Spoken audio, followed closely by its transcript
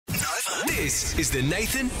This is the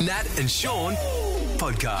Nathan, Nat and Shaun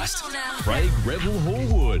podcast. Craig Revel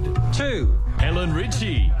Horwood. 2. Ellen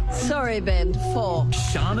Ritchie. Sorry, Ben. 4.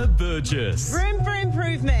 Shana Burgess. Room for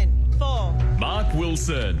improvement. 4. Mark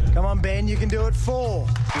Wilson. Come on, Ben, you can do it. 4.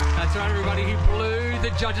 That's right, everybody. He blew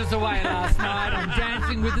the judges away last night on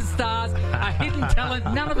Dancing with the Stars. A hidden talent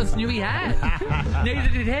none of us knew he had. Neither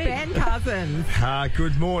did he. Ben Cousins.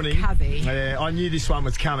 Good morning. Cuzzy. I knew this one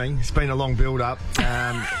was coming. It's been a long build-up.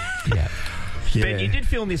 Yeah. Ben, you did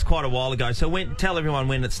film this quite a while ago, so tell everyone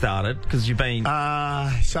when it started, because you've been...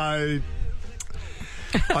 So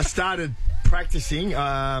I started practicing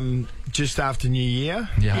just after New Year.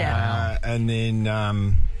 Yeah. And then...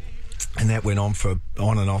 and that went on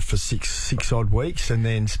and off for six odd weeks, and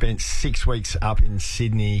then spent 6 weeks up in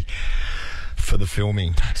Sydney for the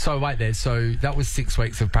filming. So wait there. So that was 6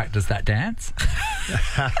 weeks of practice, that dance?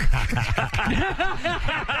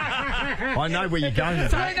 I know where you're going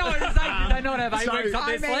with that. They know what to say. They not have 8 weeks up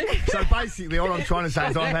their sleeve. So basically, all I'm trying to say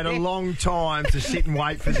is I've had a long time to sit and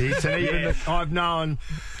wait for this, and even I've known.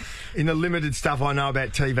 In the limited stuff I know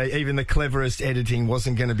about TV, even the cleverest editing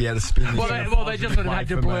wasn't going to be able to spin this. Well, they just would have had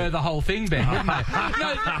to blur the whole thing, Ben, wouldn't they?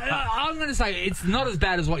 No, I'm going to say it's not as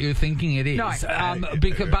bad as what you're thinking it is. No.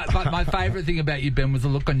 But my favourite thing about you, Ben, was the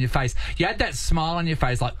look on your face. You had that smile on your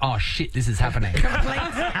face like, oh, shit, this is happening.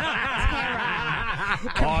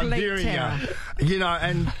 Complete terror. You know,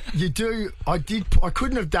 and you do... I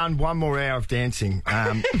couldn't have done one more hour of dancing.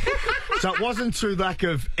 So it wasn't through lack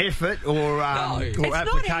of effort or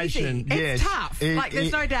application. Not easy. It's tough.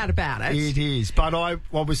 There's no doubt about it. It is. But I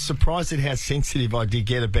was surprised at how sensitive I did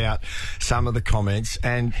get about some of the comments.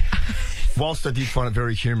 And whilst I did find it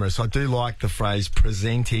very humorous, I do like the phrase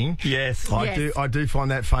presenting. Yes. I do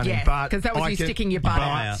find that funny. Yes, but because that was you sticking your butt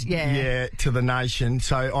out. Yeah, to the nation.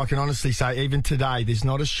 So I can honestly say, even today, there's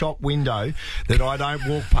not a shop window that I don't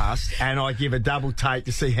walk past and I give a double take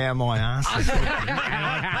to see how my ass is looking.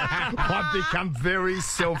 I've become very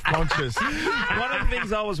self-conscious. One of the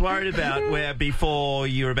things I was worried about where before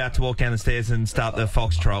you were about to walk down the stairs and start the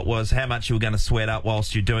foxtrot was how much you were going to sweat up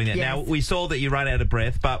whilst you're doing that. Yes. Now, we saw that you ran out of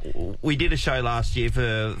breath, but we did a show last year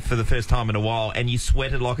for the first time in a while, and you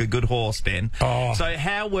sweated like a good horse, Ben. Oh. So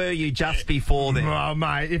how were you just before then? Well,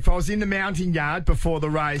 mate, if I was in the mounting yard before the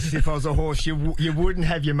race, if I was a horse, you wouldn't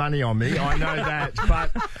have your money on me. I know that.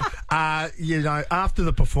 But, you know, after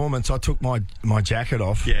the performance, I took my jacket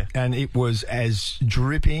off, and it was as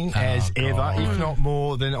dripping as ever, if not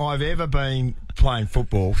more than I've ever been playing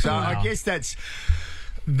football. So I guess that's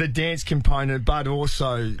the dance component, but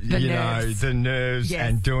also, the nerves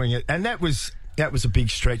and doing it. And that was a big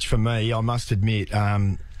stretch for me, I must admit.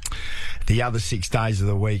 The other 6 days of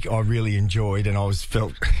the week I really enjoyed, and I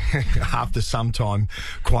felt after some time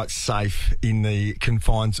quite safe in the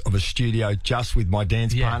confines of a studio just with my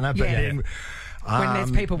dance partner. But then when there's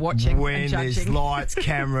people watching, when and judging. there's lights,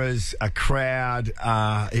 cameras, a crowd,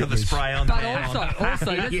 got the spray on. But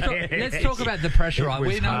also, let's talk about the pressure, right?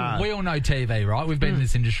 We all know TV, right? We've been in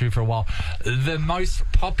this industry for a while. The most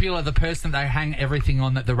popular, the person they hang everything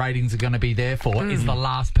on that the ratings are going to be there for is the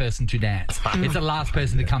last person to dance. It's the last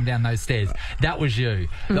person to come down those stairs. That was you.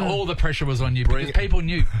 All the pressure was on you because people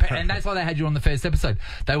knew, and that's why they had you on the first episode.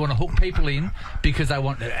 They want to hook people in because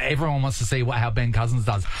everyone wants to see how Ben Cousins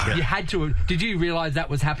does. You had to. Did you realise that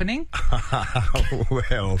was happening?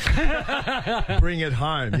 Well, bring it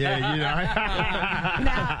home. Yeah, you know.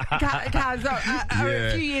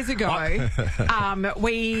 A few years ago,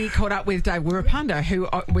 we caught up with Dave Wirapunda, who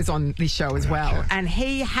was on this show as well, and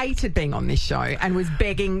he hated being on this show and was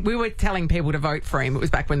begging. We were telling people to vote for him. It was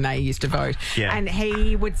back when they used to vote, and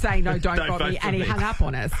he would say, "No, don't vote me," and he hung up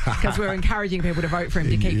on us because we were encouraging people to vote for him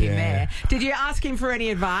to keep him there. Did you ask him for any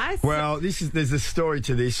advice? Well, there's a story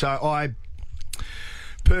to this. So I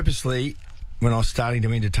purposely, when I was starting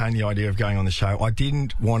to entertain the idea of going on the show, I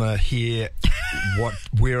didn't want to hear what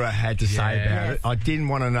Wira had to say about it. I didn't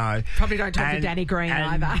want to know. Probably don't talk to Danny Green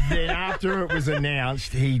either. Then after it was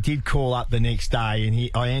announced, he did call up the next day, and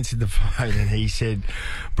I answered the phone, and he said,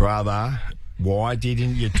 "Brother, why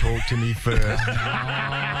didn't you talk to me first?"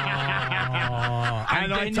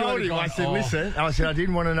 And I told him, I said, listen, I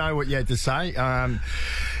didn't want to know what you had to say.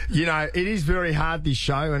 You know, it is very hard, this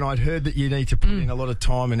show, and I'd heard that you need to put in a lot of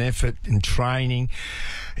time and effort and training.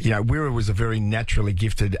 Wirra was a very naturally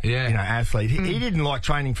gifted, athlete. He didn't like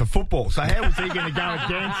training for football, so how was he going to go at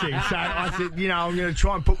dancing? So I said, I'm going to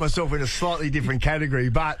try and put myself in a slightly different category,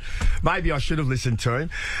 but maybe I should have listened to him.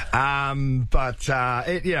 It has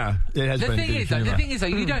been good. The thing is, though,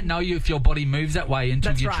 you don't know if your body moves that way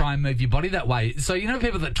until you try and move your body that way. So,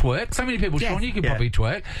 people that twerk, so many people, Shaun, you could probably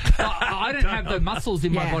twerk. I don't have the muscles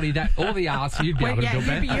in my body or the arse you'd be able to do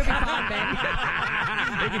it. You'll be fine, Ben.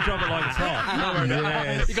 You can drop it like it's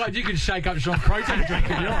hot. You can shake up Shaun protein drink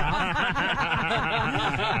in your ass.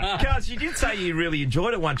 Cuz, you did say you really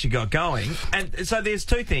enjoyed it once you got going. And so there's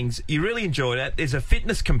two things. You really enjoyed it. There's a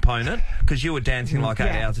fitness component, because you were dancing like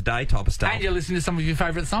 8 hours a day type of stuff. And you're listening to some of your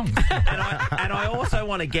favourite songs. and I also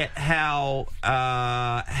want to get how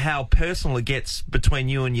personal it gets between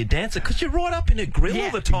you and your dancer, because you're right up in a grill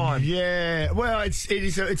all the time. Yeah, well, it's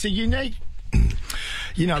a unique...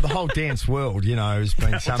 the whole dance world, has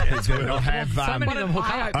been something that I have... so many of them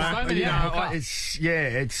hook up.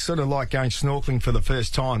 It's sort of like going snorkeling for the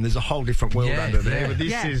first time. There's a whole different world under there, but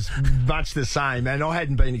this is much the same, and I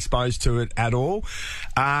hadn't been exposed to it at all.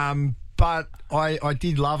 But I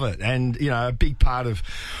did love it, and a big part of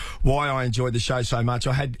why I enjoyed the show so much,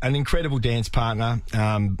 I had an incredible dance partner,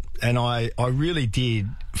 and I really did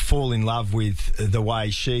fall in love with the way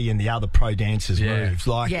she and the other pro dancers moved.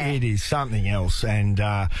 It is something else, and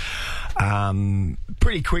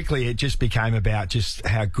pretty quickly it just became about just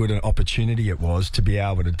how good an opportunity it was to be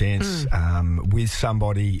able to dance with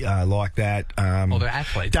somebody like that. Well, they're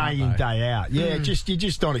athletes, day in, day out. Yeah, you're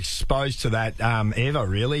just not exposed to that ever,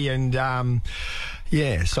 really, and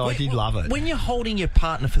so I did love it. When you're holding your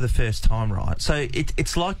partner for the first time, right? So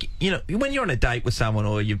it's like, when you're on a date with someone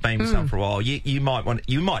or you've been with someone for a while, you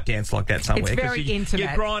might dance like that somewhere. It's very intimate.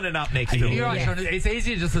 You're grinding up next to them. You're right, Shaun. It's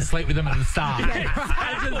easier just to sleep with them at the start. And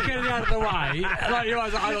just get it out of the way.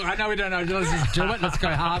 Like, I know we don't know. Let's just do it. Let's go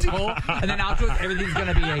hardcore. And then afterwards, everything's going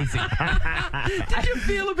to be easy. Did you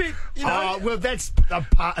feel a bit, well, that's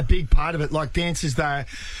a big part of it. Like, dancers, they're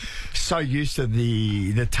so used to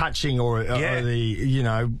the touching or the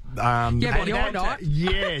but you're not.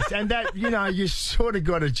 Yes, and that you sort of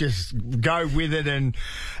got to just go with it, and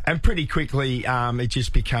pretty quickly it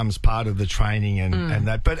just becomes part of the training and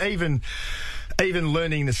that. But even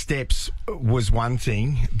learning the steps was one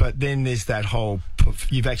thing, but then there's that whole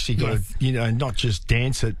you've actually got to not just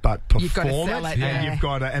dance it but perform it. You've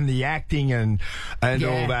got to, and the acting and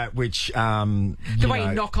all that, which the way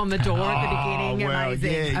you knock on the door at the beginning,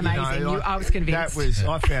 amazing. I was convinced.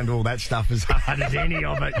 I found all that stuff as hard as any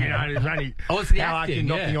of it. It's only it's the how acting,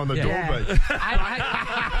 knocking on the door, but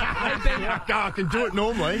I can do it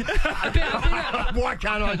normally. Why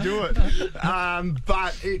can't I do it?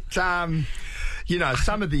 But it.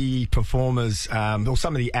 Some of the performers, or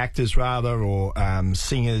some of the actors rather, or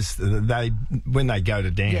singers, when they go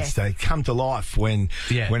to dance, they come to life when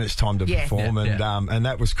it's time to perform, and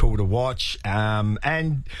that was cool to watch.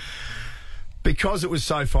 And because it was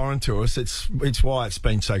so foreign to us, it's why it's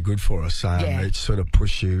been so good for us. It sort of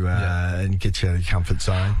pushes you and gets you out of your comfort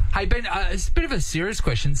zone. Hey, Ben, it's a bit of a serious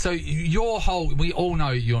question. So we all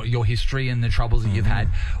know your history and the troubles that you've had.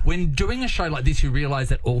 When doing a show like this, you realise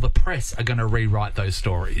that all the press are going to rewrite those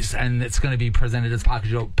stories, and it's going to be presented as part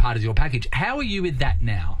of your package. How are you with that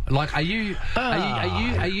now? Like, are you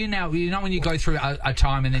now? When you go through a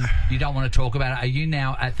time and then you don't want to talk about it, are you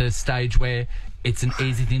now at the stage where it's an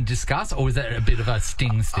easy thing to discuss, or is that a bit of a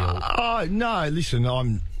sting still? No, listen,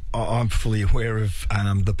 I'm fully aware of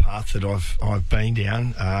the path that I've been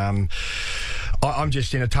down. I'm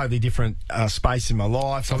just in a totally different space in my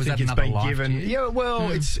life. So I think it's been given.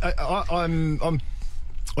 It's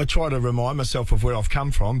I try to remind myself of where I've come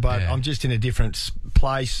from, but I'm just in a different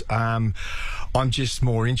place. I'm just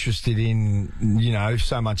more interested in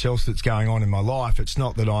so much else that's going on in my life. It's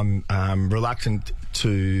not that I'm reluctant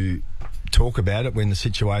to talk about it when the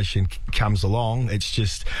situation comes along. It's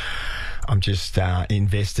just I'm just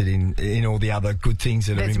invested in all the other good things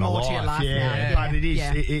that are in my life. But it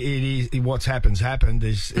is what's happened.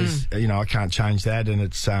 Is I can't change that, and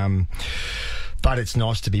it's but it's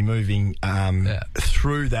nice to be moving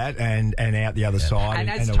through that and out the other side. And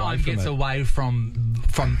as and time gets away from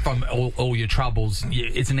all your troubles,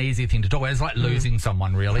 it's an easy thing to talk about. It's like losing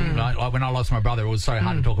someone, really. Right? Like when I lost my brother, it was so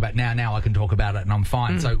hard to talk about. Now I can talk about it and I'm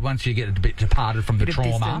fine. So once you get a bit departed from the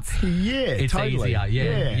trauma, it's totally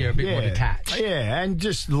easier. You're a bit more detached. Yeah, and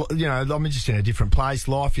just I'm just in a different place.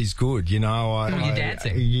 Life is good, you're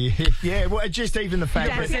dancing. Well, just even the fact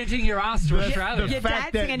you're presenting your ass to Australia. You're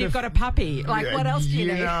dancing and you've got a puppy. Like What else do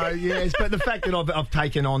you need? Yes, but the fact that I've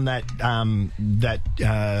taken on that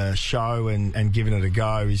show and given it a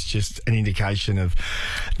go is just an indication of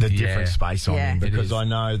the different space I'm in, because I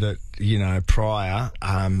know that, prior,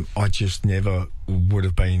 I just never would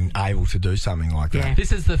have been able to do something like that.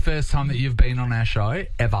 This is the first time that you've been on our show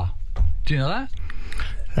ever. Do you know that?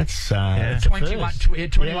 That's 21,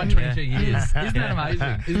 22 years. Isn't that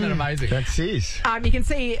amazing? Isn't that amazing? That's his. You can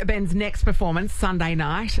see Ben's next performance Sunday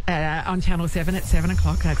night on Channel 7 at 7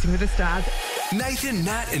 o'clock. Dancing with the Stars. Nathan,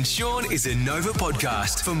 Nat and Shaun is a Nova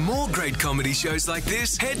podcast. For more great comedy shows like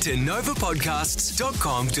this, head to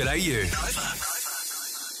novapodcasts.com.au. Nova.